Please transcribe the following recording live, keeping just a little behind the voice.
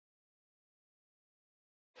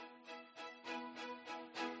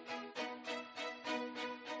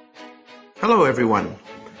Hello everyone.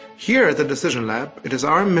 Here at the Decision Lab, it is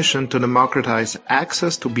our mission to democratize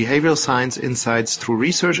access to behavioral science insights through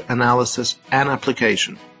research, analysis, and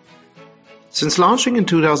application. Since launching in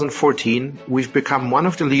 2014, we've become one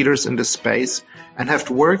of the leaders in this space and have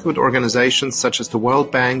worked with organizations such as the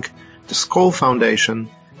World Bank, the Skoll Foundation,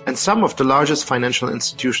 and some of the largest financial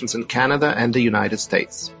institutions in Canada and the United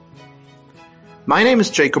States. My name is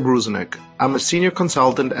Jacob Rusenek. I'm a senior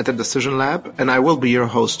consultant at the Decision Lab, and I will be your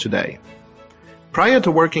host today. Prior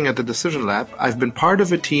to working at the Decision Lab, I've been part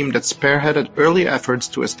of a team that spearheaded early efforts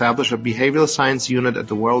to establish a behavioral science unit at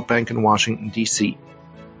the World Bank in Washington, D.C.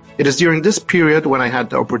 It is during this period when I had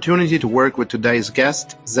the opportunity to work with today's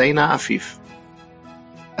guest, Zeina Afif.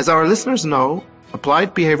 As our listeners know,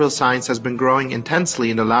 applied behavioral science has been growing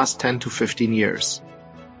intensely in the last 10 to 15 years.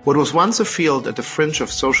 What was once a field at the fringe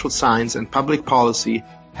of social science and public policy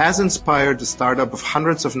has inspired the startup of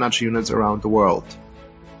hundreds of nudge units around the world.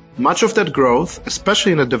 Much of that growth,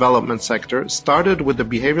 especially in the development sector, started with the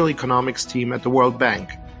behavioral economics team at the World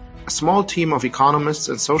Bank, a small team of economists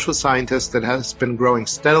and social scientists that has been growing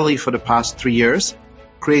steadily for the past 3 years,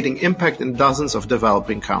 creating impact in dozens of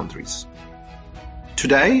developing countries.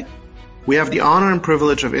 Today, we have the honor and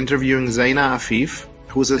privilege of interviewing Zeina Afif,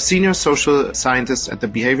 who is a senior social scientist at the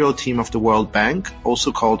behavioral team of the World Bank,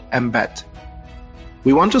 also called EMBED.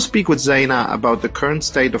 We want to speak with Zeina about the current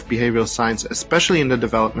state of behavioral science, especially in the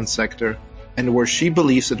development sector, and where she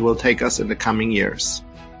believes it will take us in the coming years.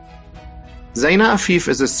 Zeina Afif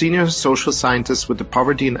is a senior social scientist with the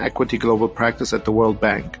Poverty and Equity Global Practice at the World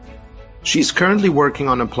Bank. She is currently working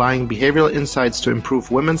on applying behavioral insights to improve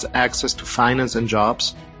women's access to finance and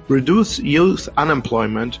jobs, reduce youth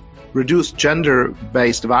unemployment, reduce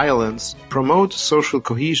gender-based violence, promote social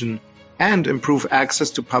cohesion, and improve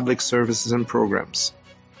access to public services and programs.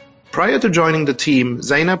 Prior to joining the team,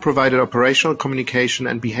 Zeina provided operational communication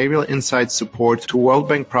and behavioral insights support to World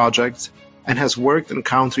Bank projects and has worked in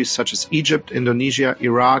countries such as Egypt, Indonesia,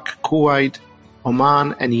 Iraq, Kuwait,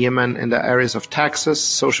 Oman, and Yemen in the areas of taxes,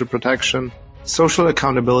 social protection, social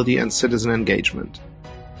accountability, and citizen engagement.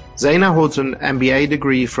 Zeina holds an MBA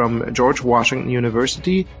degree from George Washington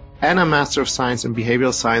University and a Master of Science in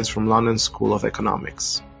Behavioral Science from London School of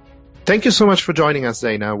Economics. Thank you so much for joining us,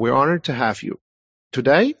 Zeina. We're honored to have you.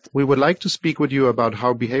 Today, we would like to speak with you about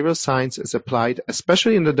how behavioral science is applied,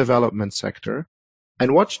 especially in the development sector,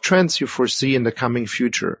 and what trends you foresee in the coming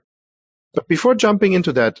future. But before jumping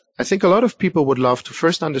into that, I think a lot of people would love to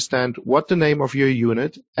first understand what the name of your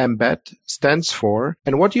unit, EMBED, stands for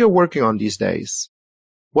and what you're working on these days.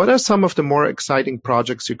 What are some of the more exciting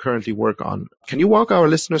projects you currently work on? Can you walk our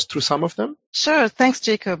listeners through some of them? Sure. Thanks,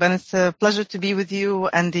 Jacob. And it's a pleasure to be with you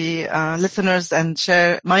and the listeners and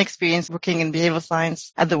share my experience working in behavioral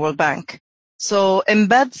science at the World Bank. So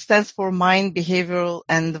EMBED stands for Mind, Behavioral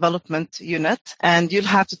and Development Unit. And you'll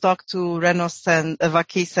have to talk to Renos and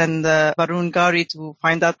Vakis and Varun Gari to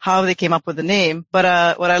find out how they came up with the name.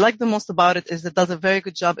 But what I like the most about it is it does a very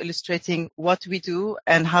good job illustrating what we do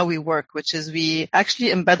and how we work, which is we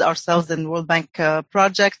actually embed ourselves in World Bank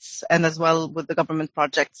projects and as well with the government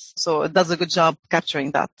projects. So it does a good job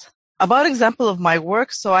capturing that. About example of my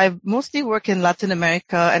work, so I mostly work in Latin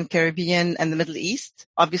America and Caribbean and the Middle East.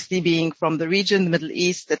 Obviously, being from the region, the Middle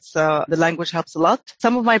East, it's the language helps a lot.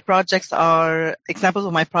 Some of my projects are examples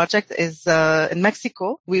of my project is in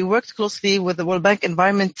Mexico. We worked closely with the World Bank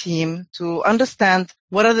Environment Team to understand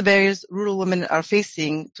what are the barriers rural women are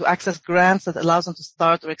facing to access grants that allows them to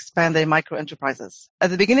start or expand their micro enterprises. At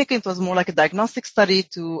the beginning, it was more like a diagnostic study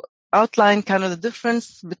to outline kind of the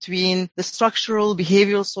difference between the structural,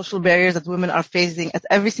 behavioral, social barriers that women are facing at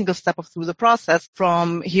every single step through the process,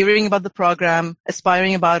 from hearing about the program,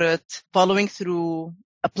 aspiring about it, following through,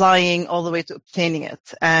 applying, all the way to obtaining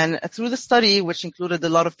it. And through the study, which included a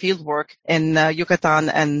lot of field work in Yucatan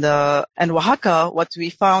and Oaxaca, what we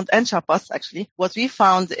found, and Chiapas actually, what we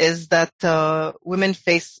found is that women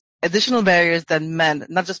face additional barriers than men,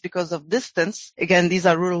 not just because of distance. Again, these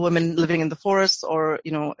are rural women living in the forest or,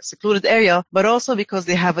 secluded area, but also because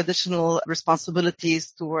they have additional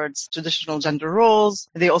responsibilities towards traditional gender roles.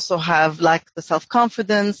 They also have the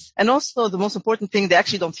self-confidence. And also the most important thing, they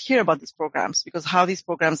actually don't hear about these programs because how these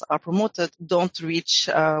programs are promoted don't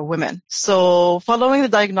reach women. So following the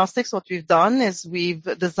diagnostics, what we've done is we've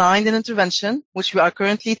designed an intervention, which we are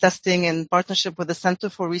currently testing in partnership with the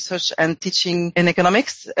Center for Research and Teaching in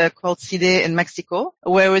Economics, called CIDE in Mexico,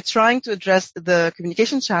 where we're trying to address the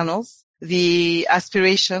communication channels, the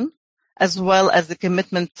aspiration, as well as the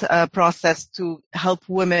commitment process to help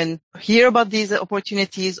women hear about these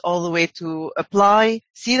opportunities all the way to apply,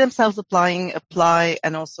 see themselves apply,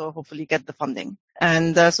 and also hopefully get the funding.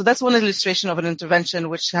 And so that's one illustration of an intervention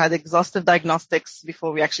which had exhaustive diagnostics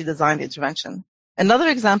before we actually designed the intervention. Another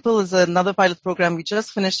example is another pilot program we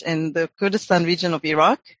just finished in the Kurdistan region of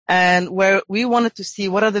Iraq, and where we wanted to see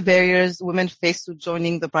what are the barriers women face to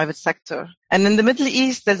joining the private sector. And in the Middle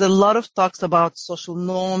East, there's a lot of talks about social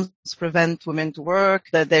norms prevent women to work,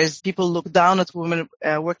 that there's people look down at women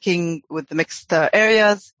working with the mixed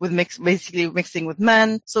areas, basically mixing with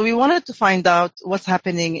men. So we wanted to find out what's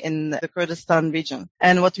happening in the Kurdistan region.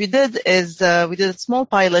 And what we did is we did a small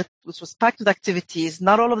pilot which was packed with activities.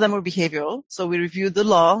 Not all of them were behavioral. So we reviewed the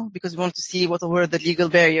law because we wanted to see what were the legal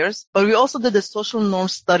barriers. But we also did a social norm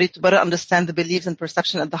study to better understand the beliefs and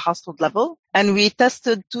perception at the household level. And we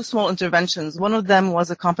tested 2 small interventions. One of them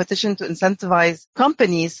was a competition to incentivize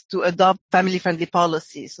companies to adopt family-friendly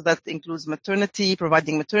policies. So that includes maternity,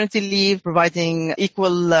 providing maternity leave, providing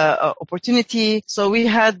equal opportunity. So we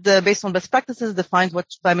had, based on best practices, defined what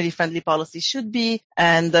family-friendly policies should be,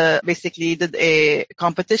 and basically did a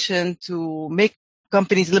competition to make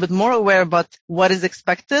companies a little bit more aware about what is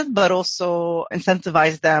expected, but also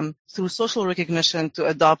incentivize them through social recognition to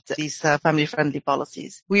adopt these family-friendly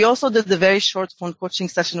policies. We also did the very short phone coaching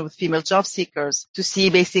session with female job seekers to see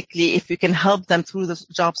basically if we can help them through the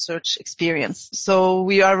job search experience. So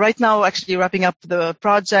we are right now actually wrapping up the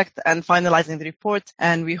project and finalizing the report,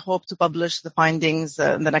 and we hope to publish the findings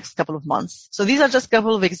in the next couple of months. So these are just a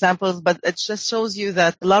couple of examples, but it just shows you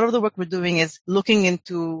that a lot of the work we're doing is looking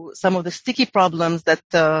into some of the sticky problems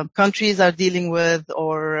that countries are dealing with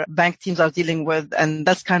or bank teams are dealing with, and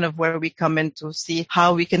that's kind of where we come in to see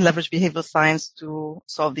how we can leverage behavioral science to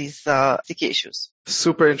solve these sticky issues.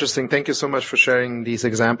 Super interesting. Thank you so much for sharing these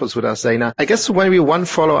examples with us, Zeina. I guess maybe one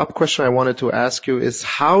follow-up question I wanted to ask you is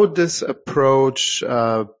how this approach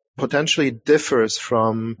potentially differs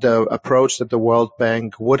from the approach that the World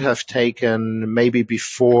Bank would have taken maybe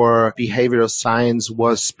before behavioral science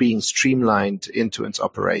was being streamlined into its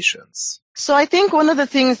operations. So I think one of the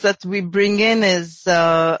things that we bring in is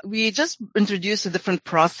we just introduce a different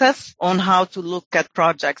process on how to look at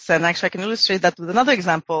projects. And actually I can illustrate that with another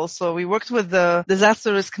example. So we worked with the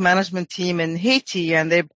disaster risk management team in Haiti, and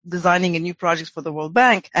they're designing a new project for the World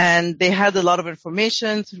Bank. And they had a lot of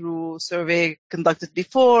information through survey conducted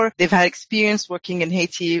before. They've had experience working in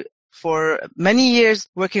Haiti for many years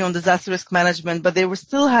working on disaster risk management, but they were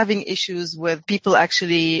still having issues with people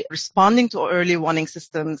actually responding to early warning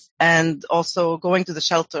systems and also going to the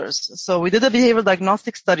shelters. So we did a behavioral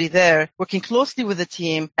diagnostic study there, working closely with the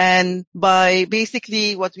team. And by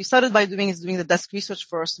basically what we started by doing is doing the desk research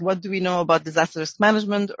first. What do we know about disaster risk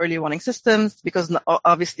management, early warning systems? Because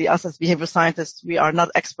obviously us as behavioral scientists, we are not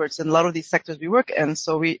experts in a lot of these sectors we work in.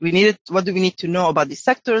 So we needed, what do we need to know about these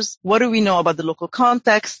sectors? What do we know about the local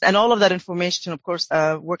context? And all of that information, of course,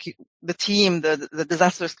 working the team, the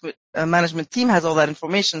disaster risk management team has all that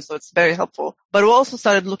information, so it's very helpful. But we also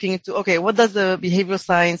started looking into, okay, what does the behavioral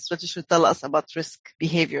science literature tell us about risk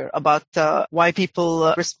behavior, about why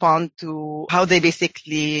people respond to, how they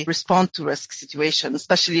basically respond to risk situations,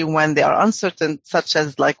 especially when they are uncertain, such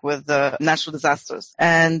as like with natural disasters.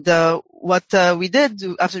 And what we did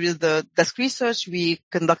after we did the desk research, we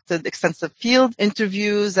conducted extensive field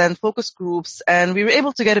interviews and focus groups, and we were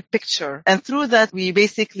able to get a picture. And through that, we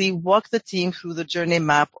basically walked the team through the journey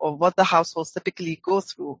map of what the households typically go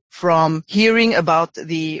through, from hearing about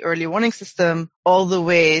the early warning system all the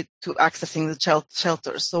way to accessing the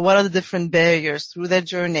shelters. So what are the different barriers through their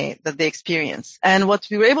journey that they experience? And what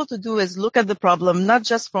we were able to do is look at the problem not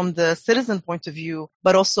just from the citizen point of view,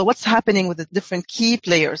 but also what's happening with the different key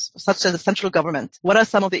players, such as the central government. What are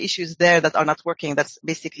some of the issues there that are not working, that's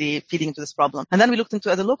basically feeding into this problem? And then we looked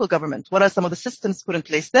into the local government. What are some of the systems put in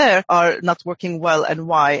place there are not working well, and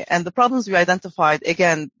why? And the problems we identified,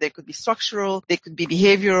 again, they could be structural, they could be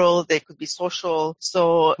behavioral, they could be social.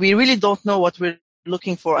 So we really don't know what we're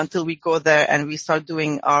looking for until we go there and we start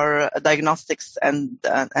doing our diagnostics and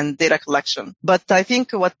data collection. But I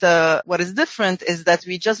think what is different is that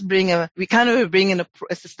we bring in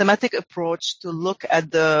a systematic approach to look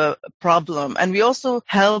at the problem, and we also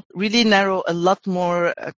help really narrow a lot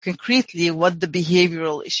more concretely what the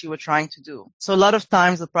behavioral issue we're trying to do. So a lot of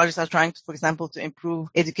times the projects are trying to, for example, to improve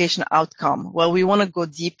education outcome. Well, we want to go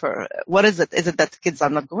deeper. What is it? Is it that kids are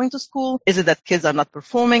not going to school? Is it that kids are not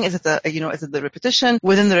performing? Is it the repetition?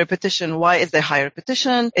 Within the repetition, why is there high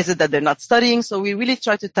repetition? Is it that they're not studying? So we really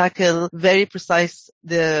try to tackle very precise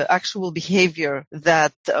the actual behavior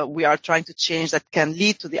that we are trying to change that can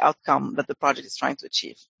lead to the outcome that the project is trying to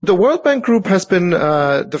achieve. The World Bank Group has been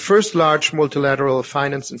the first large multilateral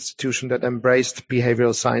finance institution that embraced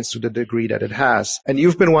behavioral science to the degree that it has. And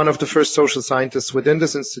you've been one of the first social scientists within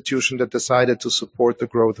this institution that decided to support the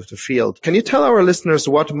growth of the field. Can you tell our listeners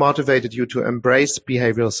what motivated you to embrace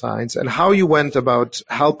behavioral science and how you went about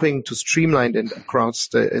helping to streamline it across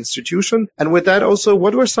the institution? And with that also,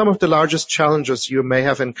 what were some of the largest challenges you may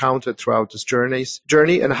have encountered throughout this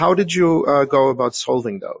journey, and how did you go about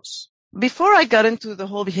solving those? Before I got into the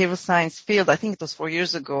whole behavioral science field, I think it was 4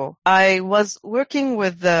 years ago, I was working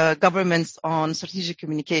with the governments on strategic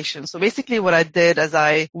communication. So basically what I did is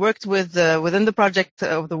I worked with within the project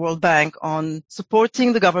of the World Bank on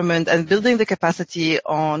supporting the government and building the capacity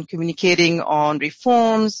on communicating on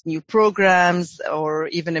reforms, new programs, or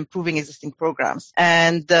even improving existing programs.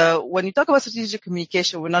 And when you talk about strategic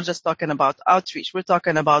communication, we're not just talking about outreach. We're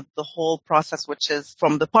talking about the whole process, which is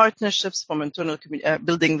from the partnerships, from internal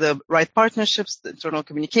building the right partnerships, the internal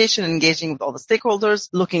communication, engaging with all the stakeholders,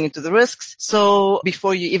 looking into the risks. So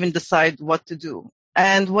before you even decide what to do.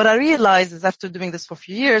 And what I realized is after doing this for a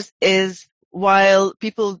few years is while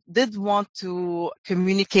people did want to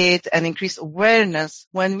communicate and increase awareness,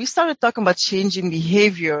 when we started talking about changing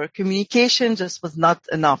behavior, communication just was not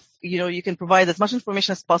enough. You can provide as much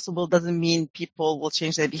information as possible, doesn't mean people will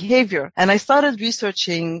change their behavior. And I started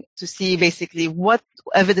researching to see basically what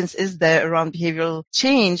evidence is there around behavioral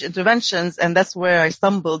change interventions, and that's where I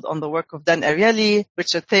stumbled on the work of Dan Ariely,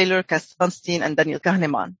 Richard Taylor, Cass Sunstein, and Daniel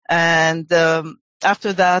Kahneman. And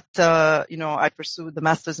after that, I pursued the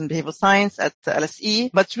master's in behavioral science at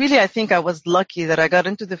LSE. But really, I think I was lucky that I got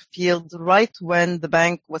into the field right when the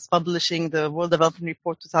bank was publishing the World Development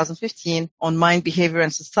Report 2015 on mind, behavior,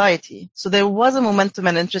 and society. So there was a momentum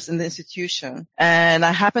and interest in the institution. And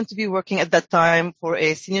I happened to be working at that time for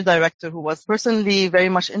a senior director who was personally very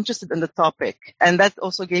much interested in the topic. And that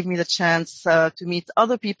also gave me the chance to meet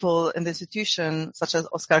other people in the institution, such as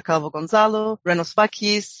Oscar Calvo Gonzalo, Renos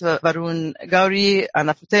Vakis, Varun Gauri,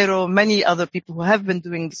 Ana Futero, many other people who have been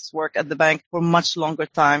doing this work at the bank for a much longer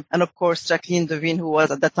time. And of course, Jacqueline Devine, who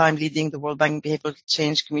was at that time leading the World Bank Behavioral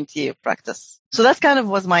Change Community of Practice. So that kind of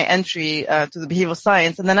was my entry to the behavioral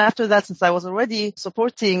science. And then after that, since I was already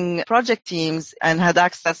supporting project teams and had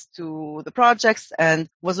access to the projects and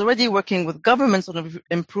was already working with governments on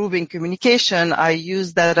improving communication, I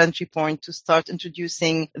used that entry point to start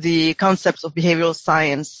introducing the concepts of behavioral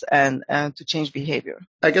science and to change behavior.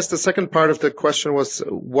 I guess the second part of the question was,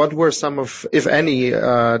 what were some of, if any,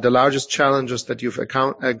 the largest challenges that you've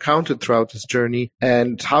encountered throughout this journey,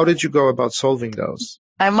 and how did you go about solving those?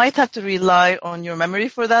 I might have to rely on your memory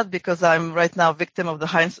for that because I'm right now victim of the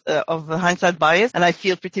hindsight bias, and I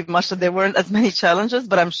feel pretty much that there weren't as many challenges,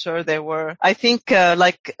 but I'm sure there were. I think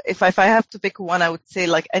if I have to pick one, I would say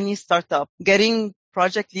like any startup, getting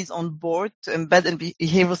project leads on board to embed in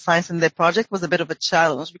behavioral science in their project was a bit of a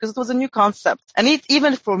challenge because it was a new concept. And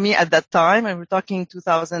even for me at that time, and we're talking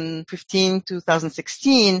 2015,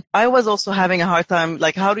 2016, I was also having a hard time,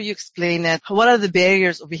 like, how do you explain it? What are the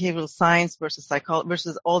barriers of behavioral science versus psychology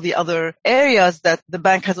versus all the other areas that the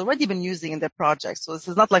bank has already been using in their projects? So this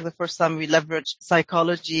is not like the first time we leveraged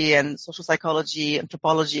psychology and social psychology,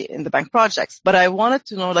 anthropology in the bank projects. But I wanted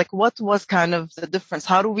to know, like, what was kind of the difference?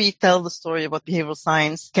 How do we tell the story of what behavioral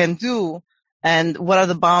science can do and what are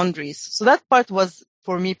the boundaries? So that part was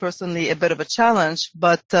for me personally a bit of a challenge,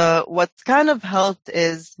 but what kind of helped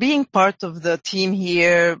is being part of the team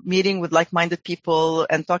here, meeting with like-minded people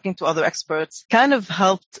and talking to other experts kind of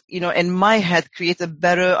helped, in my head create a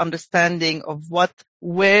better understanding of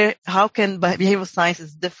how can behavioral science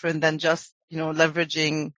is different than just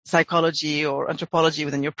leveraging psychology or anthropology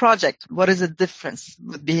within your project. What is the difference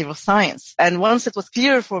with behavioral science? And once it was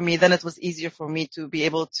clear for me, then it was easier for me to be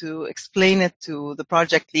able to explain it to the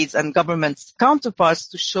project leads and government's counterparts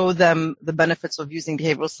to show them the benefits of using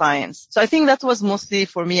behavioral science. So I think that was mostly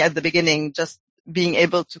for me at the beginning, just being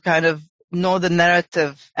able to kind of know the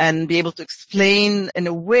narrative and be able to explain in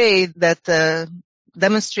a way that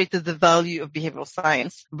demonstrated the value of behavioral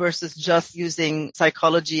science versus just using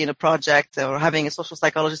psychology in a project or having a social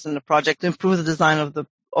psychologist in a project to improve the design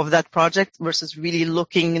of that project versus really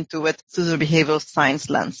looking into it through the behavioral science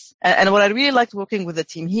lens. And what I really liked working with the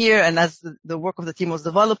team here, and as the work of the team was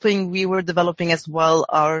developing, we were developing as well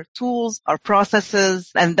our tools, our processes,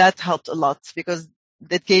 and that helped a lot because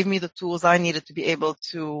it gave me the tools I needed to be able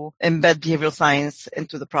to embed behavioral science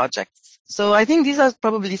into the projects. So I think these are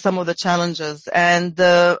probably some of the challenges. And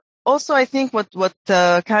also I think what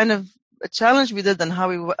kind of a challenge we did and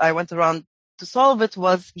how I went around to solve it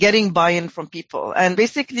was getting buy-in from people. And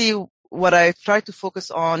basically what I tried to focus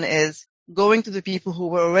on is going to the people who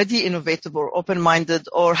were already innovative or open-minded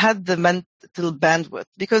or had the little bandwidth,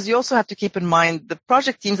 because you also have to keep in mind the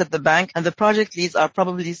project teams at the bank and the project leads are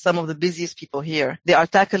probably some of the busiest people here. They are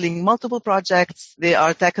tackling multiple projects. They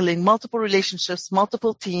are tackling multiple relationships,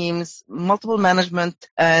 multiple teams, multiple management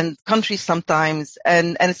and countries sometimes.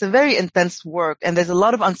 And it's a very intense work. And there's a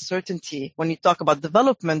lot of uncertainty when you talk about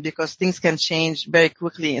development because things can change very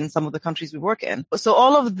quickly in some of the countries we work in. So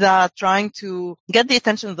all of that, trying to get the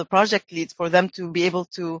attention of the project leads for them to be able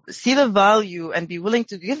to see the value and be willing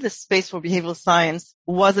to give this space for behavioral science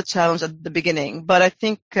was a challenge at the beginning. But I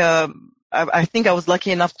think I was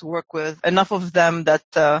lucky enough to work with enough of them that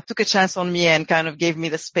took a chance on me and kind of gave me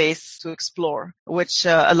the space to explore, which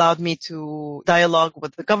allowed me to dialogue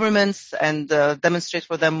with the governments and demonstrate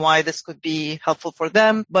for them why this could be helpful for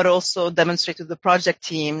them, but also demonstrate to the project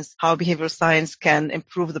teams how behavioral science can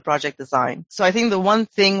improve the project design. So I think the one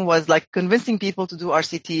thing was like convincing people to do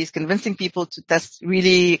RCTs, convincing people to test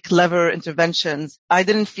really clever interventions. I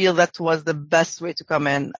didn't feel that was the best way to come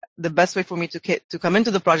in. The best way for me to come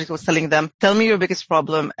into the project was telling them, tell me your biggest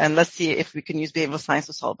problem and let's see if we can use behavioral science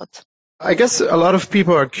to solve it. I guess a lot of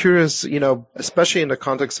people are curious, especially in the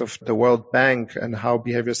context of the World Bank and how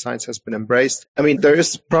behavioral science has been embraced. I mean, there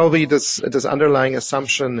is probably this underlying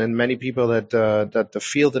assumption in many people that the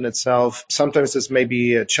field in itself sometimes is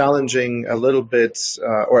maybe challenging a little bit,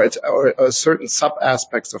 or certain sub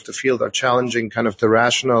aspects of the field are challenging kind of the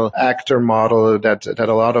rational actor model that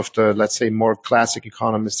a lot of the, let's say, more classic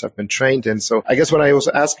economists have been trained in. So I guess when I was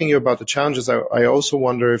asking you about the challenges, I also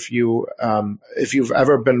wonder if you've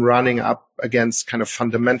ever been running up against kind of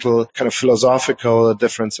fundamental, kind of philosophical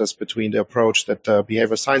differences between the approach that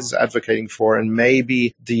behavioral science is advocating for and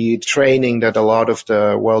maybe the training that a lot of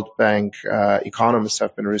the World Bank economists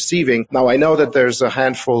have been receiving. Now, I know that there's a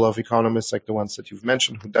handful of economists like the ones that you've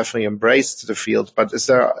mentioned who definitely embraced the field, but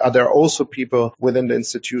are there also people within the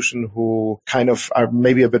institution who kind of are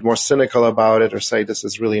maybe a bit more cynical about it or say this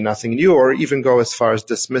is really nothing new, or even go as far as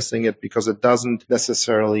dismissing it because it doesn't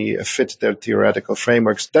necessarily fit their theoretical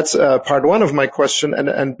frameworks? That's part one of my question.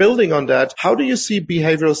 And building on that, how do you see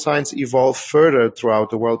behavioral science evolve further throughout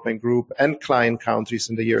the World Bank Group and client countries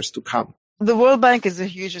in the years to come? The World Bank is a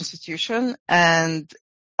huge institution, and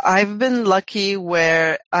I've been lucky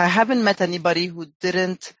where I haven't met anybody who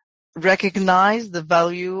didn't recognize the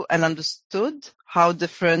value and understood how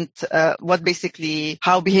different, how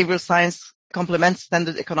behavioral science complements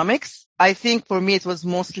standard economics. I think for me, it was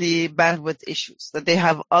mostly bandwidth issues, that they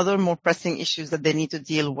have other more pressing issues that they need to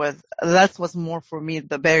deal with. That was more for me,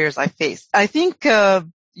 the barriers I faced. I think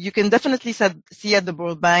you can definitely see at the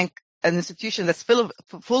World Bank an institution that's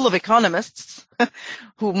full of economists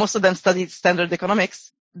who most of them studied standard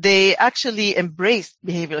economics. They actually embraced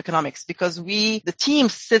behavioral economics because the team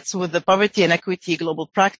sits with the poverty and equity global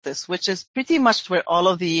practice, which is pretty much where all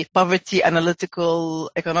of the poverty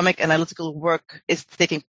economic analytical work is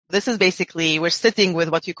taking. This is basically, we're sitting with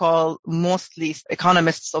what you call mostly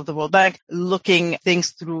economists of the World Bank, looking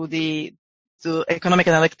things through the economic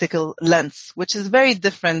analytical lens, which is very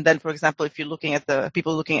different than, for example, if you're looking at the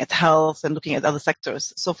people looking at health and looking at other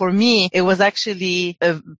sectors. So for me, it was actually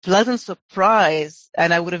a pleasant surprise,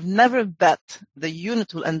 and I would have never bet the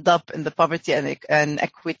unit will end up in the poverty and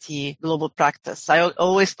equity global practice. I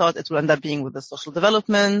always thought it will end up being with the social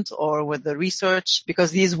development or with the research,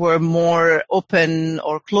 because these were more open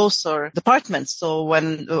or closer departments. So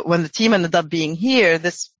when the team ended up being here,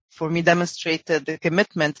 this for me demonstrated the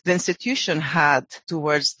commitment the institution had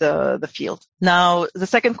towards the field. Now, the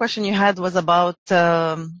second question you had was about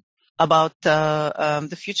the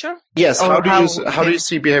future. Yes. How do you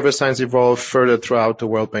see behavioral science evolve further throughout the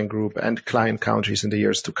World Bank Group and client countries in the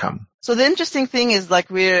years to come? So the interesting thing is,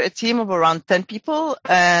 like, we're a team of around 10 people,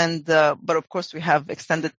 and but of course we have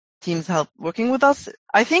extended teams help working with us.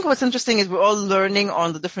 I think what's interesting is we're all learning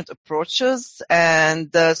on the different approaches,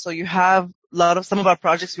 and so you have some of our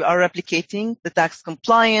projects we are replicating the tax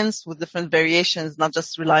compliance with different variations, not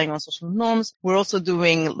just relying on social norms. We're also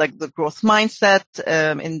doing like the growth mindset,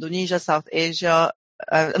 Indonesia, South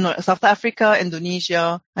Africa,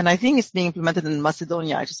 Indonesia, and I think it's being implemented in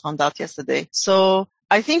Macedonia. I just found out yesterday. So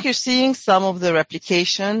I think you're seeing some of the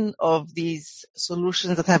replication of these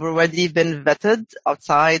solutions that have already been vetted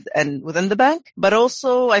outside and within the bank. But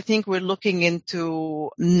also, I think we're looking into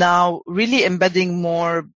now really embedding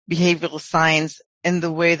more behavioral science in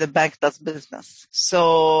the way the bank does business.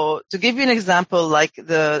 So to give you an example, like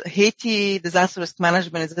the Haiti disaster risk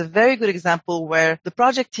management is a very good example where the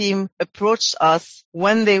project team approached us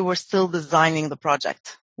when they were still designing the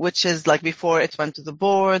project, which is like before it went to the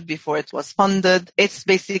board, before it was funded. It's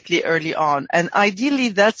basically early on. And ideally,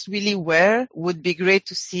 that's really where would be great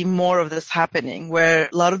to see more of this happening, where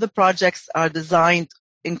a lot of the projects are designed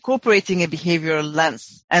incorporating a behavioral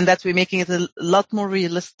lens, and that we're making it a lot more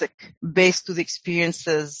realistic based to the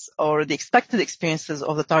experiences or the expected experiences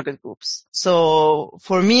of the target groups. So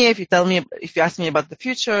for me, if you ask me about the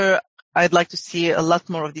future, I'd like to see a lot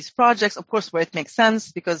more of these projects, of course, where it makes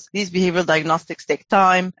sense, because these behavioral diagnostics take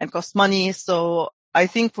time and cost money. So I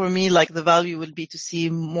think for me, like, the value will be to see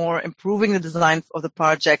more improving the design of the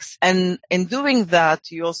projects. And in doing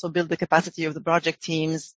that, you also build the capacity of the project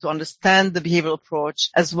teams to understand the behavioral approach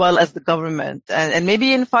as well as the government. And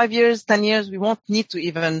maybe in 5 years, 10 years, we won't need to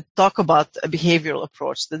even talk about a behavioral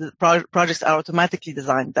approach. The projects are automatically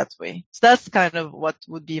designed that way. So that's kind of what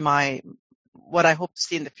would be what I hope to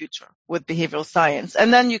see in the future with behavioral science.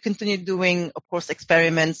 And then you continue doing, of course,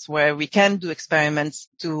 experiments where we can do experiments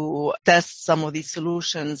to test some of these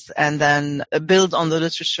solutions and then build on the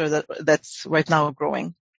literature that's right now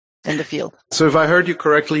growing in the field. So if I heard you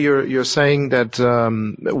correctly, you're saying that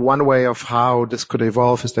one way of how this could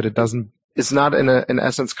evolve is that it's not in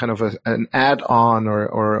essence kind of an add-on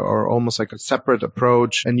or almost like a separate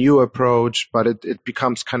approach, a new approach, but it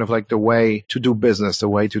becomes kind of like the way to do business, the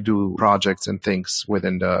way to do projects and things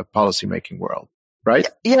within the policymaking world. Right?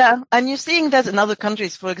 Yeah, and you're seeing that in other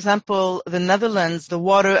countries. For example, the Netherlands, the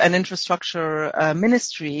Water and Infrastructure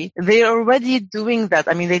Ministry, they're already doing that.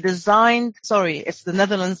 I mean, it's the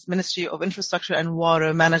Netherlands Ministry of Infrastructure and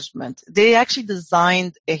Water Management. They actually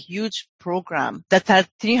designed a huge program that had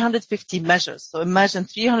 350 measures. So imagine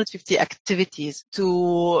 350 activities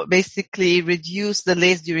to basically reduce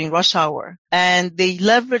delays during rush hour. And they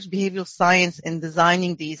leveraged behavioral science in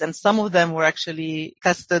designing these. And some of them were actually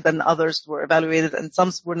tested and others were evaluated and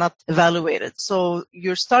some were not evaluated. So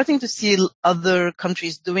you're starting to see other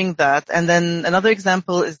countries doing that. And then another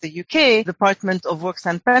example is the UK, Department of Works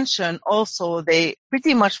and Pension. Also, they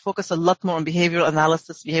pretty much focus a lot more on behavioral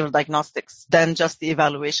analysis, behavioral diagnostics than just the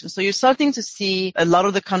evaluation. So you're starting to see a lot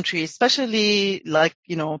of the countries, especially like,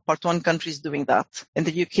 part one countries doing that. In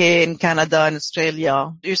the UK, in Canada, and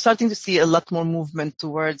Australia, you're starting to see a lot more movement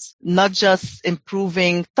towards not just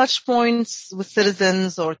improving touch points with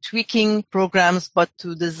citizens or tweaking programs, but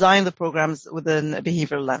to design the programs within a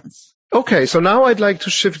behavioral lens. Okay, so now I'd like to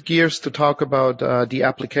shift gears to talk about the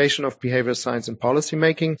application of behavioral science in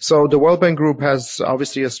policymaking. So the World Bank Group has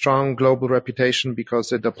obviously a strong global reputation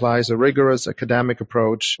because it applies a rigorous academic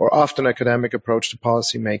approach, or often academic approach, to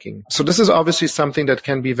policymaking. So this is obviously something that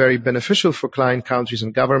can be very beneficial for client countries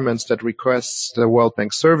and governments that request the World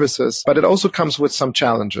Bank services, but it also comes with some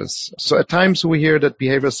challenges. So at times we hear that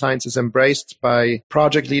behavioral science is embraced by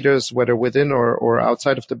project leaders, whether within or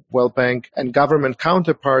outside of the World Bank, and government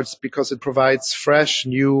counterparts because it provides fresh,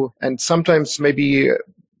 new, and sometimes maybe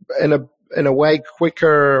in a way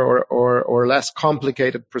quicker or less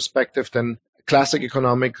complicated perspective than classic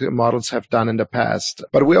economic models have done in the past.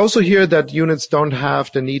 But we also hear that units don't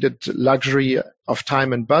have the needed luxury of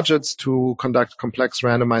time and budgets to conduct complex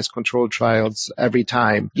randomized controlled trials every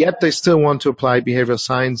time. Yet they still want to apply behavioral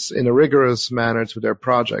science in a rigorous manner to their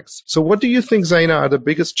projects. So what do you think, Zeina, are the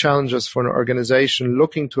biggest challenges for an organization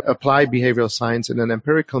looking to apply behavioral science in an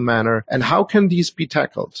empirical manner, and how can these be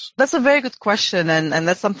tackled? That's a very good question, and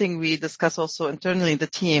that's something we discuss also internally in the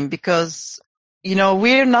team, because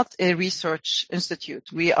we're not a research institute.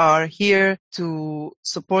 We are here to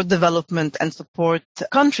support development and support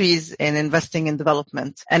countries in investing in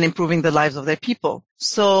development and improving the lives of their people.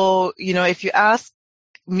 So, if you ask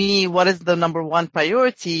me what is the number one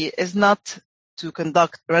priority, is not to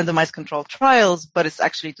conduct randomized controlled trials, but it's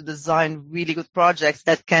actually to design really good projects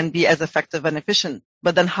that can be as effective and efficient.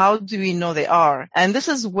 But then how do we know they are? And this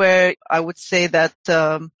is where I would say that,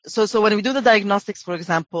 so when we do the diagnostics, for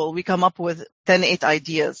example, we come up with 8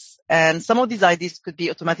 ideas. And some of these ideas could be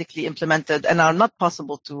automatically implemented and are not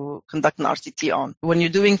possible to conduct an RCT on. When you're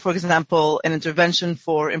doing, for example, an intervention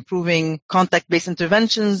for improving contact-based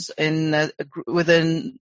interventions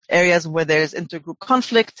within areas where there's intergroup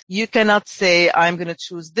conflict, you cannot say, I'm going to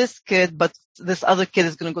choose this kid, but this other kid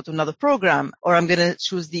is going to go to another program, or I'm going to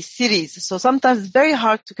choose these cities. So sometimes it's very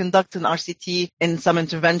hard to conduct an RCT in some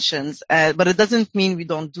interventions, but it doesn't mean we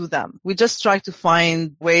don't do them. We just try to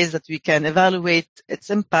find ways that we can evaluate its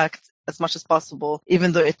impact as much as possible,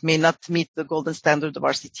 even though it may not meet the golden standard of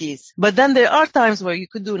RCTs. But then there are times where you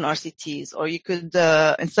could do an RCTs, or you could,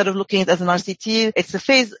 instead of looking at it as an RCT, it's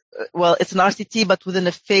an RCT, but within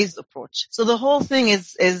a phased approach. So the whole thing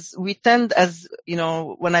is we tend, as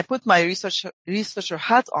when I put my researcher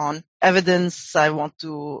hat on, evidence. I want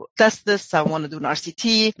to test this. I want to do an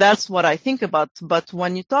RCT. That's what I think about. But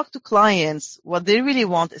when you talk to clients, what they really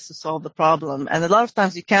want is to solve the problem. And a lot of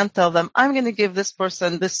times you can't tell them, I'm going to give this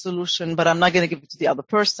person this solution, but I'm not going to give it to the other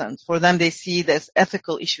person. For them, they see there's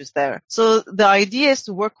ethical issues there. So the idea is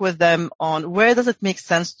to work with them on where does it make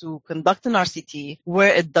sense to conduct an RCT,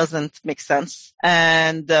 where it doesn't make sense,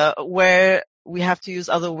 and where we have to use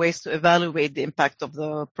other ways to evaluate the impact of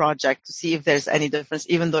the project to see if there's any difference,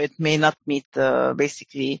 even though it may not meet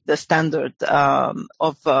basically the standard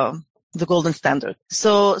of the golden standard.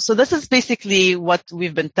 So this is basically what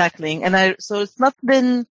we've been tackling. And so it's not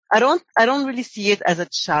been, I don't really see it as a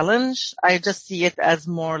challenge. I just see it as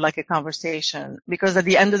more like a conversation, because at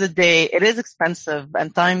the end of the day, it is expensive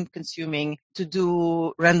and time consuming to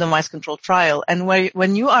do randomized controlled trial. And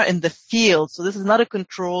when you are in the field, so this is not a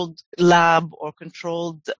controlled lab or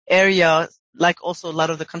controlled area, like also a lot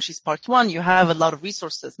of the countries part one, you have a lot of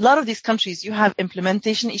resources. A lot of these countries, you have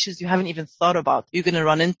implementation issues you haven't even thought about you're going to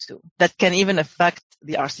run into that can even affect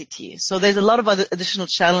the RCT. So there's a lot of other additional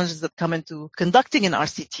challenges that come into conducting an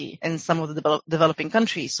RCT in some of the developing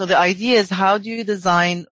countries. So the idea is, how do you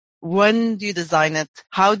design? When do you design it?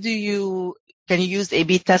 Can you use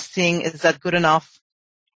A/B testing? Is that good enough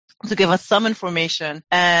to give us some information?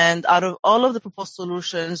 And out of all of the proposed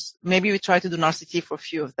solutions, maybe we try to do an RCT for a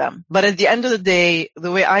few of them. But at the end of the day,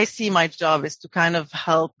 the way I see my job is to kind of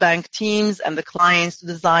help bank teams and the clients to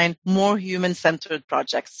design more human-centered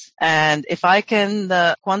projects. And if I can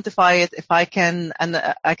quantify it, if I can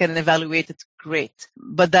evaluate it, great.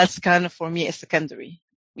 But that's kind of, for me, a secondary.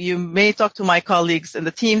 You may talk to my colleagues in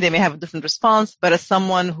the team. They may have a different response, but as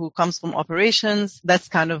someone who comes from operations, that's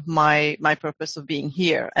kind of my purpose of being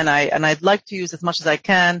here. And I'd like to use as much as I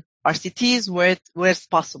can RCTs where it's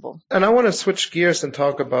possible. And I want to switch gears and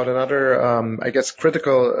talk about another,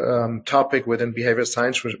 critical topic within behavioral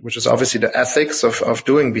science, which is obviously the ethics of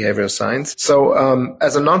doing behavioral science. So,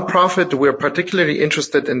 as a nonprofit, we're particularly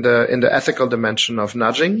interested in the ethical dimension of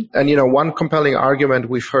nudging. And, one compelling argument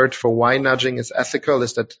we've heard for why nudging is ethical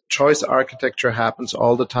is that choice architecture happens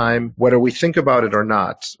all the time, whether we think about it or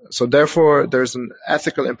not. So therefore, there's an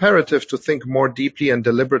ethical imperative to think more deeply and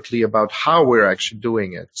deliberately about how we're actually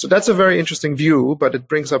doing it. So that's a very interesting view, but it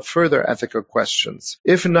brings up further ethical questions.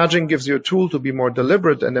 If nudging gives you a tool to be more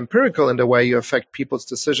deliberate and empirical in the way you affect people's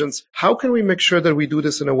decisions, how can we make sure that we do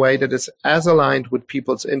this in a way that is as aligned with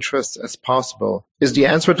people's interests as possible? Is the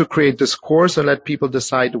answer to create discourse and let people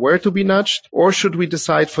decide where to be nudged? Or should we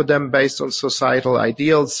decide for them based on societal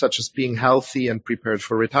ideals, such as being healthy and prepared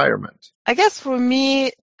for retirement? I guess for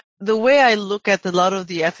me, the way I look at a lot of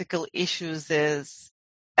the ethical issues is,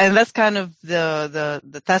 and that's kind of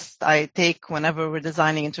the test I take whenever we're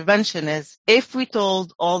designing intervention, is if we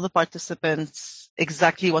told all the participants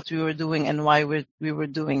exactly what we were doing and why we were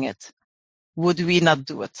doing it, would we not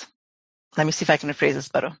do it? Let me see if I can rephrase this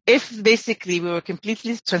better. If basically we were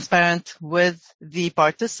completely transparent with the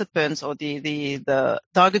participants or the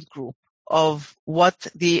target group of what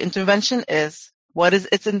the intervention is, what is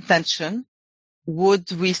its intention,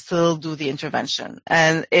 would we still do the intervention?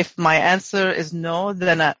 And if my answer is no,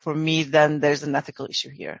 then for me, then there's an ethical issue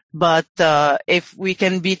here. But if we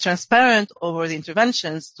can be transparent over the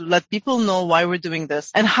interventions to let people know why we're doing this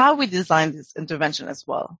and how we design this intervention as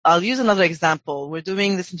well. I'll use another example. We're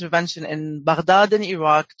doing this intervention in Baghdad in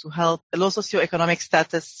Iraq to help low socioeconomic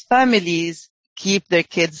status families keep their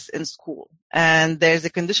kids in school. And there's a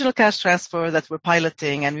conditional cash transfer that we're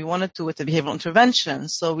piloting, and we wanted to with a behavioral intervention.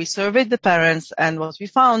 So we surveyed the parents, and what we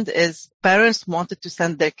found is parents wanted to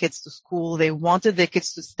send their kids to school. They wanted their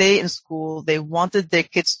kids to stay in school. They wanted their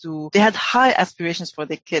kids they had high aspirations for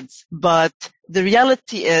their kids. But the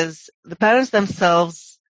reality is the parents themselves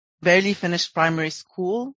barely finished primary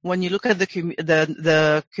school. When you look at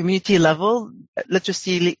the community level,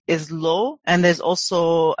 literacy is low, and there's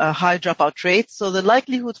also a high dropout rate. So the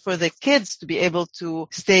likelihood for the kids to be able to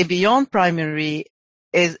stay beyond primary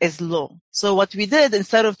is low. So what we did,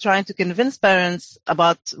 instead of trying to convince parents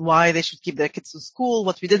about why they should keep their kids to school,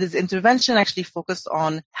 what we did is intervention actually focused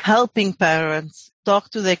on helping parents talk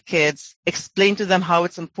to their kids, explain to them how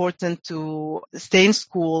it's important to stay in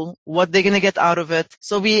school, what they're going to get out of it.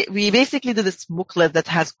 So we basically did this booklet that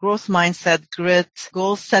has growth mindset, grit,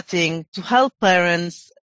 goal setting to help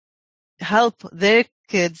parents help their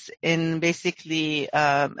kids in basically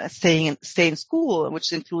staying in school,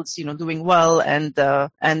 which includes, doing well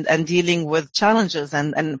and dealing with challenges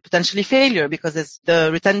and potentially failure, because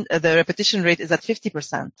the repetition rate is at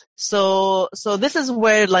 50%. So this is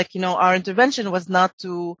where, our intervention was not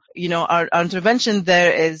to, our intervention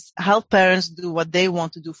there is help parents do what they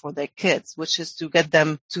want to do for their kids, which is to get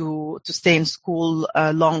them to stay in school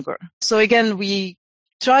longer. So again, we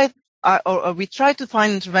try to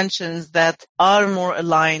find interventions that are more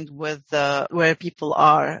aligned with where people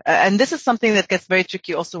are. And this is something that gets very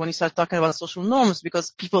tricky also when you start talking about social norms,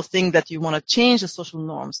 because people think that you want to change the social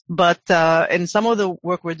norms. But in some of the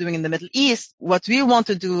work we're doing in the Middle East, what we want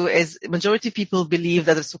to do is, majority of people believe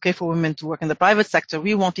that it's okay for women to work in the private sector.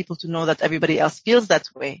 We want people to know that everybody else feels that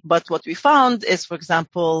way. But what we found is, for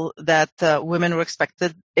example, that women were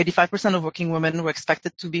expected, 85% of working women were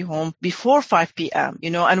expected to be home before 5 p.m.,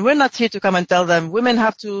 and we're not here to come and tell them women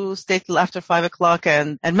have to stay till after 5 o'clock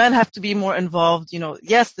and men have to be more involved.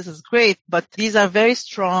 Yes, this is great, but these are very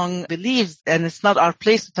strong beliefs, and it's not our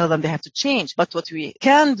place to tell them they have to change. But what we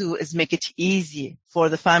can do is make it easy for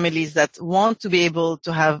the families that want to be able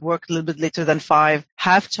to have work a little bit later than 5,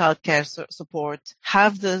 have childcare support,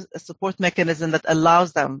 have the support mechanism that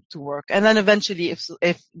allows them to work. And then eventually,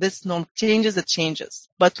 if this norm changes, it changes.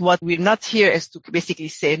 But what we're not here is to basically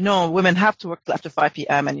say, no, women have to work till after 5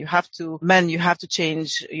 p.m. and you have to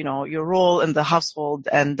change, your role in the household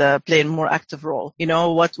and play a more active role.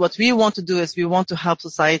 What we want to do is we want to help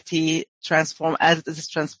society transform as it is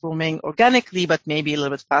transforming organically, but maybe a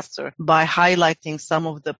little bit faster, by highlighting some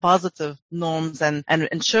of the positive norms and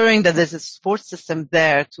ensuring that there's a support system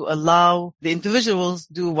there to allow the individuals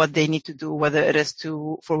do what they need to do, whether it is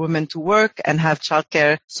for women to work and have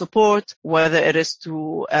childcare support, whether it is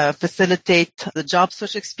to facilitate the job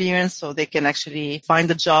search experience so they can actually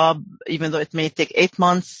find a job, even though it may take 8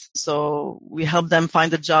 months. So we help them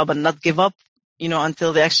find a job and not give up,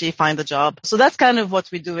 until they actually find a job. So that's kind of what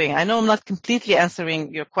we're doing. I know I'm not completely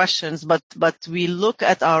answering your questions, but we look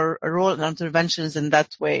at our role and interventions in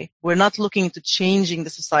that way. We're not looking into changing the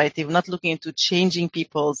society. We're not looking into changing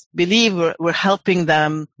people's belief. We're helping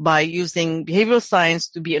them by using behavioral science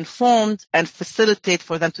to be informed and facilitate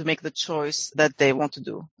for them to make the choice that they want to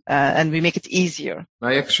do. And we make it easier.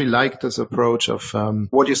 I actually like this approach of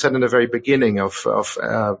what you said in the very beginning of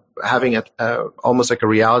having it almost like a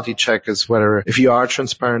reality check, is whether if you are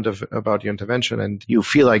transparent about your intervention and you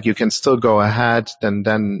feel like you can still go ahead, then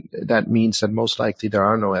that means that most likely there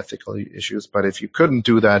are no ethical issues. But if you couldn't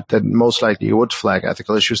do that, then most likely you would flag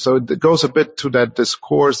ethical issues. So it goes a bit to that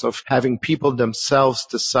discourse of having people themselves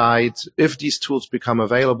decide, if these tools become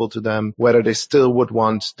available to them, whether they still would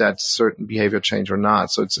want that certain behavior change or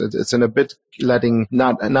not. So it's in a bit letting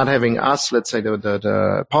not having us, let's say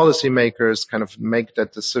the policymakers, kind of make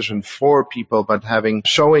that decision for people, but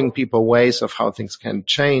showing people ways of how things can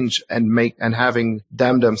change and having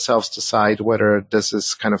them themselves decide whether this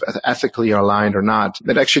is kind of ethically aligned or not.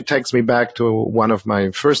 It actually takes me back to one of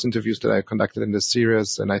my first interviews that I conducted in this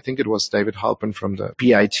series, and I think it was David Halpin from the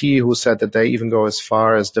PIT who said that they even go as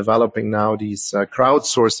far as developing now these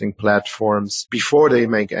crowdsourcing platforms before they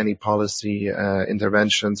make any policy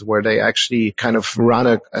interventions, where they actually kind of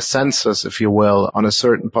run a census, if you will, on a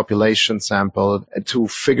certain population sample to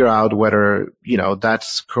figure out whether, that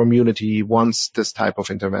community wants this type of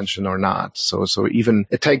intervention or not. So even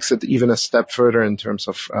it takes it even a step further in terms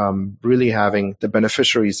of really having the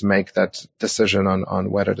beneficiaries make that decision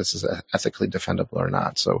on whether this is ethically defendable or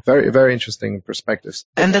not. So very, very interesting perspectives.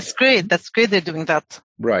 And that's great. That's great they're doing that.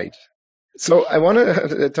 Right. So I want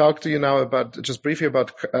to talk to you now just briefly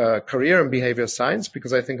about career and behavior science,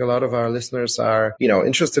 because I think a lot of our listeners are,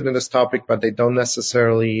 interested in this topic, but they don't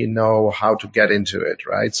necessarily know how to get into it,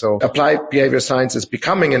 right? So applied behavior science is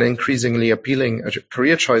becoming an increasingly appealing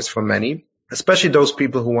career choice for many, especially those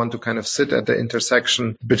people who want to kind of sit at the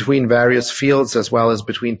intersection between various fields as well as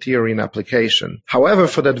between theory and application. However,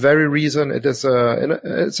 for that very reason, it's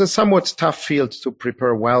a somewhat tough field to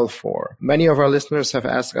prepare well for. Many of our listeners have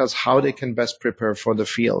asked us how they can best prepare for the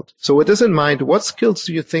field. So with this in mind, what skills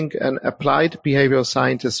do you think an applied behavioral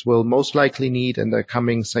scientist will most likely need in the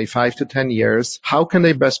coming, say, 5 to 10 years? How can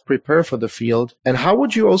they best prepare for the field? And how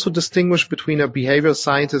would you also distinguish between a behavioral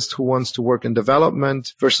scientist who wants to work in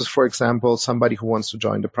development versus, for example, somebody who wants to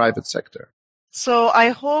join the private sector? So I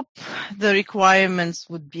hope the requirements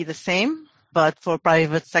would be the same, but for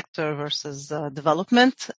private sector versus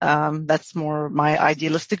development, that's more my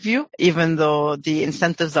idealistic view, even though the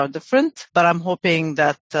incentives are different. But I'm hoping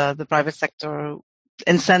that the private sector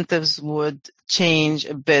incentives would change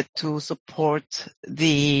a bit to support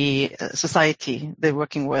the society they're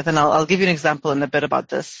working with. And I'll give you an example in a bit about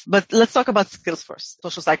this. But let's talk about skills first.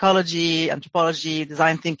 Social psychology, anthropology,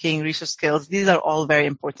 design thinking, research skills. These are all very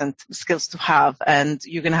important skills to have. And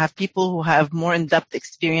you're going to have people who have more in-depth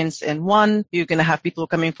experience in one. You're going to have people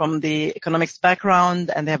coming from the economics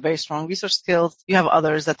background and they have very strong research skills. You have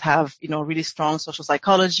others that have, really strong social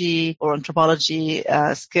psychology or anthropology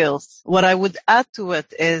skills. What I would add to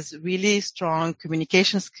it is really strong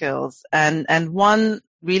communication skills. And one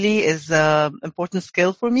really is an important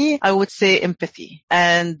skill for me. I would say empathy.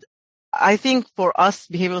 And I think for us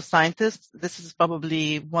behavioral scientists, this is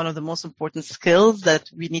probably one of the most important skills that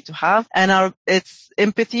we need to have. And it's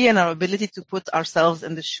empathy and our ability to put ourselves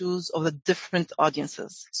in the shoes of the different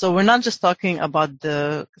audiences. So we're not just talking about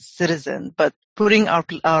the citizen, but putting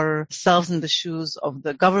ourselves in the shoes of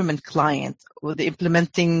the government client, or the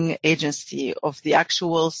implementing agency, of the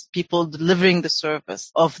actual people delivering the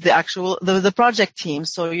service, of the project team.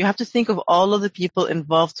 So you have to think of all of the people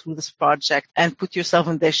involved through this project and put yourself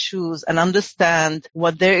in their shoes and understand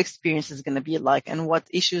what their experience is going to be like and what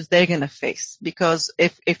issues they're going to face. Because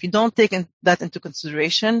if you don't take that into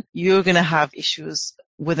consideration, you're going to have issues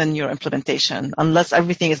within your implementation, unless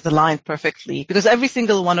everything is aligned perfectly, because every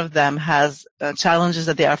single one of them has challenges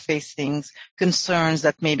that they are facing, concerns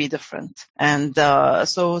that may be different. And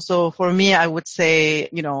so for me, I would say,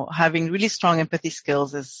 having really strong empathy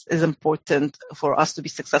skills is important for us to be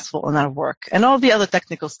successful in our work, and all the other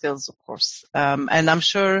technical skills, of course. And I'm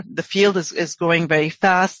sure the field is growing very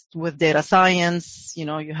fast with data science.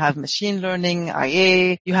 You have machine learning,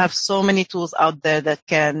 IA. You have so many tools out there that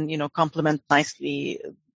can, complement nicely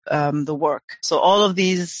the work. So all of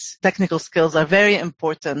these technical skills are very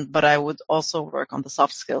important, but I would also work on the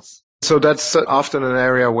soft skills. So that's often an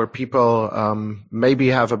area where people maybe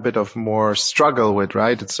have a bit of more struggle with,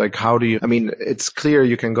 right? It's like, it's clear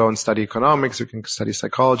you can go and study economics, you can study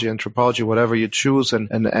psychology, anthropology, whatever you choose,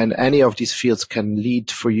 and any of these fields can lead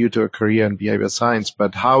for you to a career in behavioral science.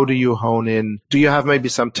 But how do you hone in? Do you have maybe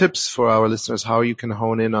some tips for our listeners how you can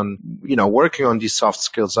hone in on, working on these soft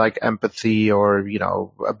skills like empathy or,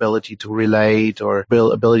 ability to relate or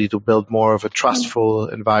ability to build more of a trustful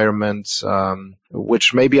environment,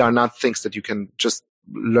 which maybe are not things that you can just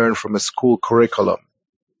learn from a school curriculum?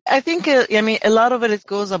 I think, a lot of it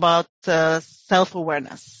goes about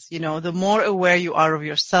self-awareness. The more aware you are of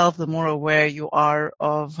yourself, the more aware you are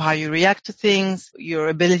of how you react to things, your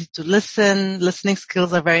ability to listening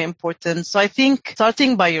skills are very important. So I think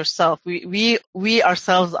starting by yourself, we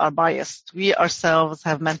ourselves are biased. We ourselves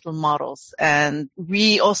have mental models, and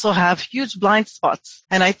we also have huge blind spots.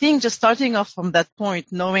 And I think just starting off from that point,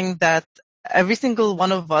 knowing that every single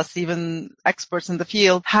one of us, even experts in the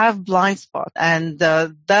field, have blind spots. And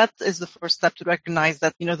that is the first step to recognize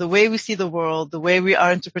that, the way we see the world, the way we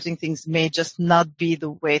are interpreting things may just not be the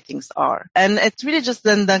way things are. And it really just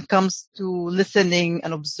then comes to listening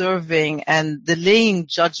and observing and delaying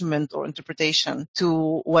judgment or interpretation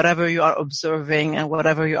to whatever you are observing and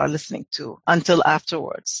whatever you are listening to until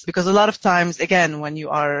afterwards. Because a lot of times, again, when you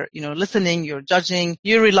are, listening, you're judging,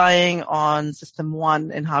 you're relying on system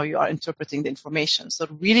one and how you are interpreting the information. So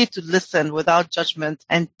really to listen without judgment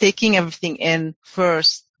and taking everything in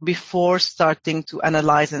first before starting to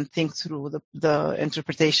analyze and think through the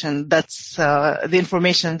interpretation. That's the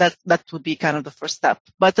information that would be kind of the first step.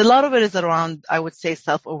 But a lot of it is around, I would say,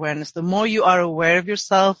 self-awareness. The more you are aware of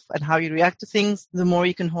yourself and how you react to things, the more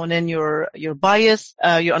you can hone in your bias,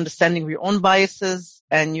 your understanding of your own biases,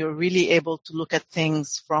 and you're really able to look at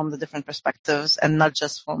things from the different perspectives and not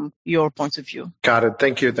just from your point of view. Got it.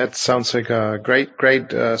 Thank you. That sounds like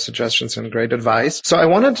great suggestions and great advice. So I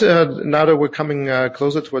wanted to, now that we're coming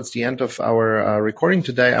closer towards the end of our recording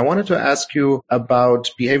today, I wanted to ask you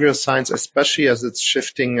about behavioral science, especially as it's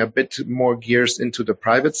shifting a bit more gears into the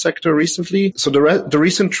private sector recently. So the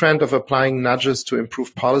recent trend of applying nudges to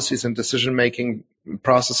improve policies and decision-making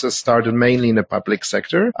processes started mainly in the public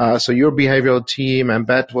sector. So your behavioral team,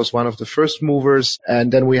 Embed, was one of the first movers.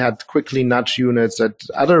 And then we had quickly nudge units at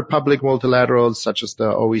other public multilaterals, such as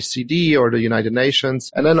the OECD or the United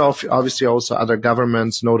Nations. And then obviously also other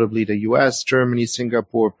governments, notably the US, Germany,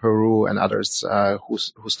 Singapore, Peru, and others,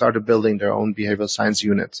 who started building their own behavioral science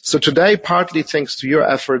units. So today, partly thanks to your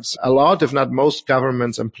efforts, a lot, if not most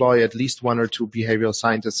governments employ at least one or two behavioral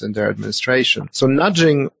scientists in their administration. So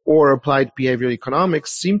nudging or applied behavioral economics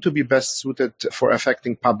seem to be best suited for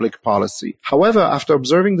affecting public policy. However, after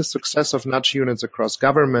observing the success of nudge units across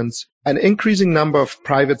governments, an increasing number of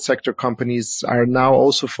private sector companies are now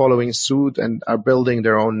also following suit and are building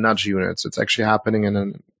their own nudge units. It's actually happening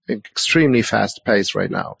in extremely fast pace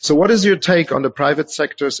right now. So what is your take on the private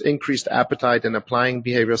sector's increased appetite in applying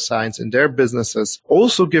behavioral science in their businesses,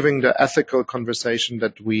 also giving the ethical conversation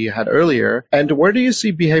that we had earlier? And where do you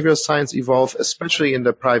see behavioral science evolve, especially in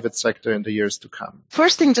the private sector in the years to come?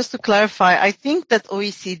 First thing, just to clarify, I think that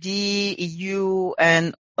OECD, EU,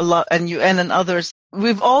 and UN and others,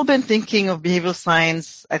 we've all been thinking of behavioral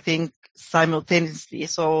science, I think, simultaneously.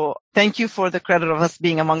 So thank you for the credit of us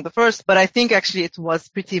being among the first. But I think actually it was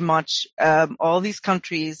pretty much all these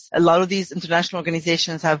countries, a lot of these international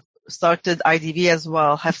organizations have started, IDV as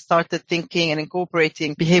well, have started thinking and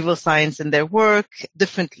incorporating behavioral science in their work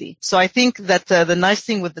differently. So I think that the nice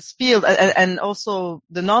thing with this field and also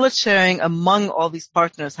the knowledge sharing among all these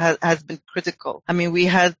partners has been critical. I mean, we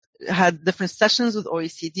had different sessions with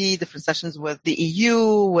OECD, different sessions with the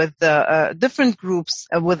EU, with different groups,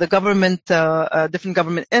 with the government, different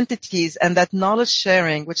government entities, and that knowledge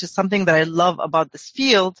sharing, which is something that I love about this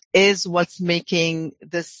field, is what's making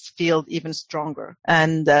this field even stronger.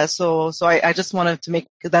 And so I just wanted to make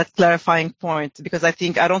that clarifying point, because I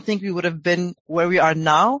don't think we would have been where we are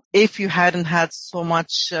now if you hadn't had so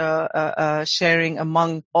much sharing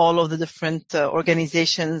among all of the different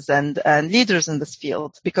organizations and leaders in this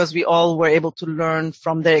field, because we all were able to learn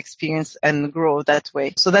from their experience and grow that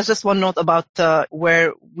way. So that's just one note about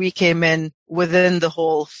where we came in within the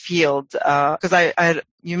whole field. Because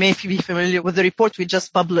you may be familiar with the report we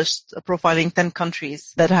just published, profiling 10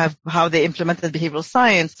 countries that have how they implemented behavioral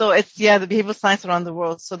science. So it's, the behavioral science around the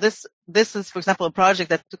world. So this is, for example, a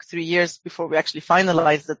project that took 3 years before we actually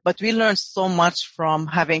finalized it. But we learned so much from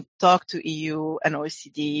having talked to EU and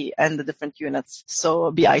OECD and the different units.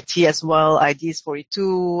 So BIT as well, IDs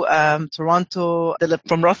 42, Toronto, Philip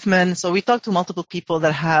from Rothman. So we talked to multiple people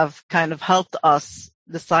that have kind of helped us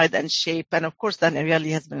decide and shape. And of course, that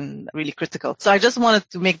really has been really critical. So I just wanted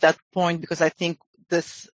to make that point, because I think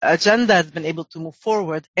this agenda has been able to move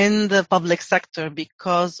forward in the public sector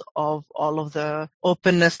because of all of the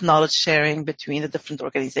openness, knowledge sharing between the different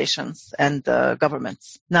organizations and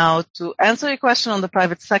governments. Now, to answer your question on the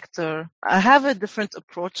private sector, I have a different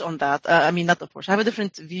approach on that. I have a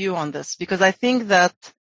different view on this, because I think that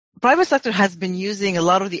private sector has been using a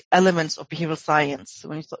lot of the elements of behavioral science.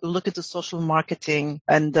 When you look into social marketing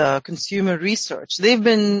and consumer research, they've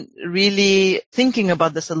been really thinking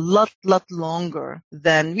about this a lot longer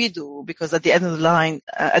than we do, because at the end of the line,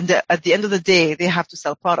 at the end of the day, they have to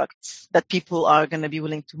sell products that people are going to be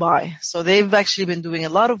willing to buy. So they've actually been doing a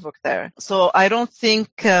lot of work there. So I don't think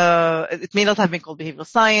it may not have been called behavioral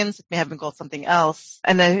science. It may have been called something else.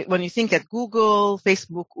 And when you think at Google,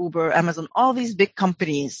 Facebook, Uber, Amazon, all these big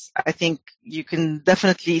companies, I think you can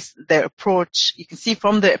definitely, you can see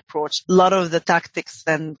from their approach a lot of the tactics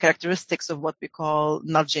and characteristics of what we call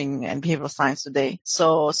nudging and behavioral science today.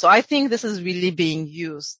 So I think this is really being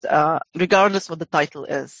used, regardless what the title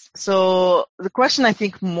is. So the question I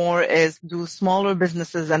think more is, do smaller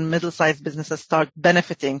businesses and middle-sized businesses start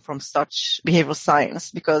benefiting from such behavioral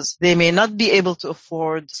science? Because they may not be able to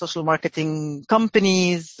afford social marketing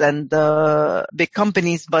companies and big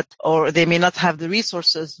companies, or they may not have the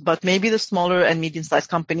resources, but maybe the smaller and medium-sized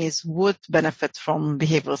companies would benefit from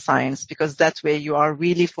behavioral science, because that way you are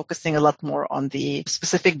really focusing a lot more on the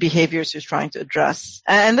specific behaviors you're trying to address.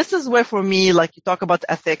 And this is where, for me, like you talk about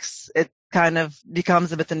ethics, it kind of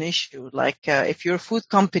becomes a bit an issue. Like if you're a food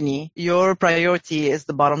company, your priority is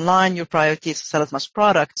the bottom line. Your priority is to sell as much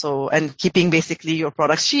product. And keeping basically your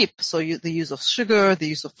products cheap. So the use of sugar, the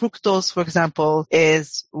use of fructose, for example,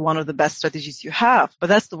 is one of the best strategies you have. But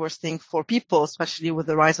that's the worst thing for people, especially with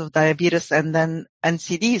the rise of diabetes and then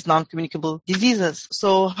NCDs, non-communicable diseases.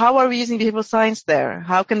 So how are we using behavioral science there?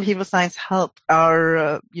 How can behavioral science help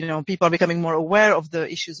our, people are becoming more aware of the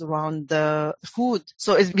issues around the food.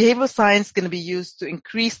 So is behavioral science going to be used to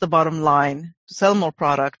increase the bottom line, to sell more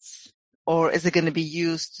products? Or is it going to be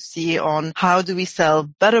used to see on how do we sell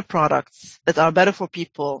better products that are better for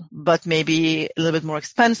people, but maybe a little bit more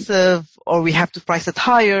expensive, or we have to price it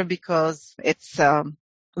higher because it's,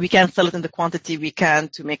 we can't sell it in the quantity we can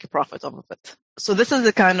to make a profit off of it. So this is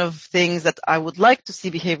the kind of things that I would like to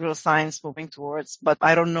see behavioral science moving towards, but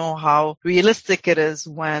I don't know how realistic it is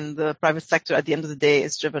when the private sector at the end of the day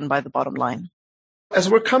is driven by the bottom line. As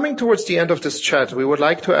we're coming towards the end of this chat, we would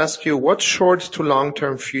like to ask you what short to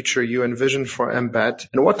long-term future you envision for Embed,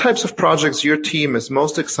 and what types of projects your team is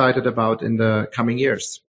most excited about in the coming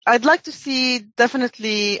years. I'd like to see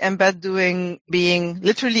definitely Embed being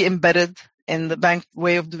literally embedded in the bank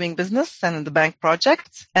way of doing business and in the bank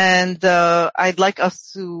project. And I'd like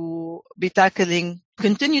us to be tackling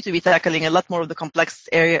continue to be tackling a lot more of the complex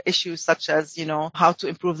area issues such as, how to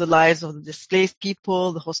improve the lives of the displaced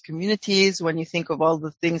people, the host communities. When you think of all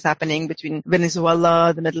the things happening between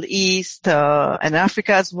Venezuela, the Middle East, and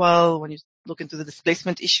Africa as well, when you look into the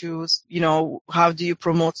displacement issues, how do you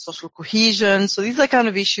promote social cohesion? So these are kind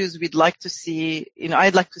of issues we'd like to see,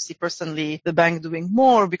 I'd like to see personally the bank doing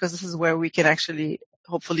more, because this is where we can actually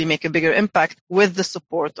hopefully make a bigger impact with the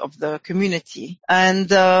support of the community.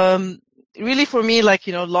 And, really for me,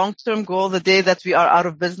 long-term goal, the day that we are out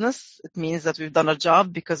of business, it means that we've done our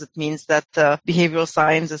job, because it means that behavioral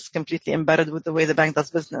science is completely embedded with the way the bank does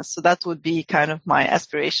business. So that would be kind of my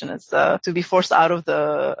aspiration, is to be forced out of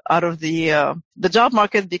the job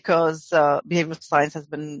market, because behavioral science has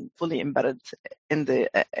been fully embedded in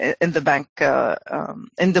the bank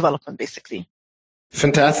in development, basically.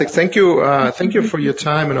 Fantastic. Thank you. Thank you for your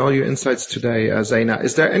time and all your insights today, Zeina.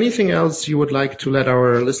 Is there anything else you would like to let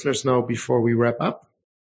our listeners know before we wrap up?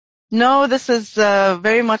 No, this is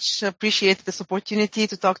very much appreciate this opportunity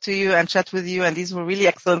to talk to you and chat with you. And these were really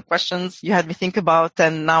excellent questions you had me think about.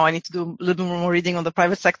 And now I need to do a little bit more reading on the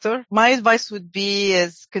private sector. My advice would be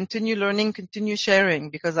is continue learning, continue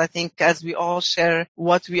sharing, because I think as we all share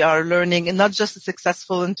what we are learning, and not just the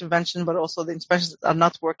successful intervention, but also the interventions that are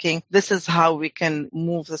not working, this is how we can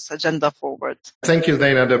move this agenda forward. Thank you,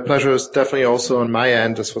 Zeina. The pleasure is definitely also on my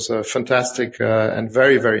end. This was a fantastic and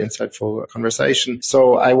very, very insightful conversation.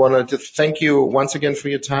 So I want to thank you once again for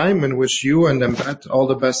your time and wish you and Embed all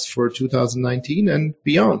the best for 2019 and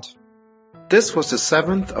beyond. This was the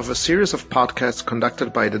 7th of a series of podcasts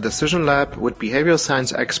conducted by the Decision Lab with behavioral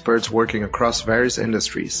science experts working across various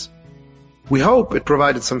industries. We hope it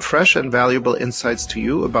provided some fresh and valuable insights to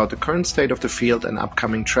you about the current state of the field and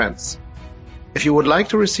upcoming trends. If you would like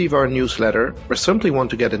to receive our newsletter or simply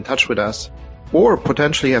want to get in touch with us, or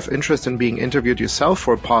potentially have interest in being interviewed yourself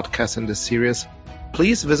for a podcast in this series,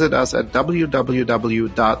 please visit us at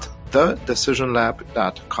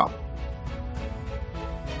www.thedecisionlab.com.